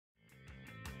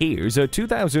Here's a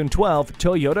 2012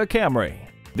 Toyota Camry.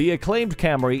 The acclaimed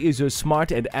Camry is a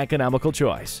smart and economical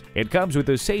choice. It comes with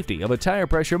the safety of a tire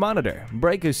pressure monitor,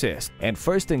 brake assist, and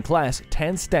first-in-class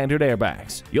 10 standard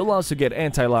airbags. You'll also get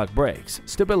anti-lock brakes,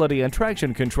 stability and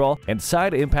traction control, and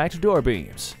side impact door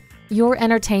beams. Your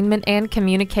entertainment and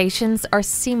communications are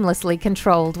seamlessly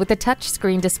controlled with a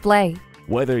touchscreen display.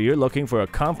 Whether you're looking for a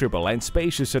comfortable and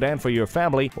spacious sedan for your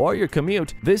family or your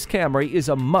commute, this Camry is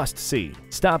a must-see.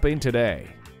 Stop in today.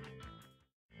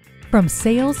 From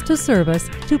sales to service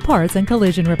to parts and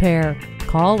collision repair,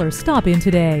 call or stop in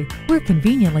today. We're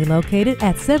conveniently located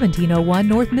at 1701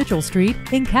 North Mitchell Street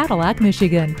in Cadillac,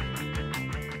 Michigan.